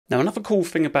Now, another cool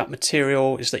thing about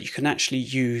Material is that you can actually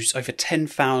use over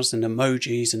 10,000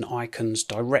 emojis and icons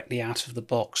directly out of the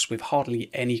box with hardly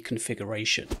any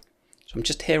configuration. So I'm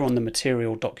just here on the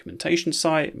Material documentation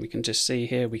site. We can just see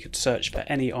here, we could search for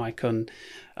any icon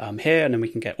here, and then we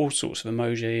can get all sorts of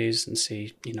emojis and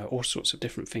see, all sorts of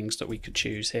different things that we could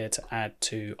choose here to add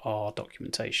to our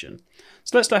documentation.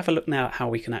 So let's have a look now at how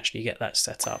we can actually get that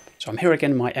set up. So I'm here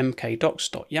again in my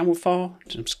MkDocs.yaml file.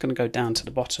 So I'm just going to go down to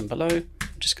the bottom below.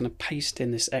 I'm just going to paste in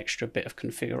this extra bit of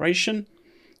configuration.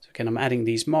 So again, I'm adding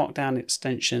these markdown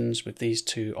extensions with these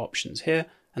two options here,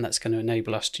 and that's going to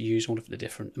enable us to use all of the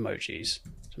different emojis.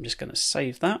 So I'm just going to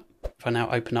save that. If I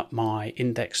now open up my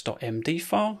index.md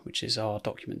file, which is our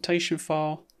documentation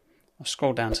file, I'll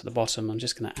scroll down to the bottom. I'm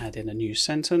just going to add in a new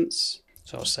sentence.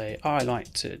 So I'll say, I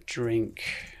like to drink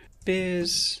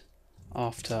beers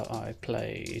after I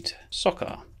played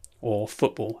soccer, or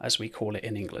football as we call it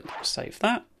in England. I'll save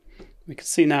that. We can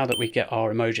see now that we get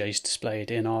our emojis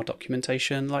displayed in our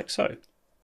documentation like so.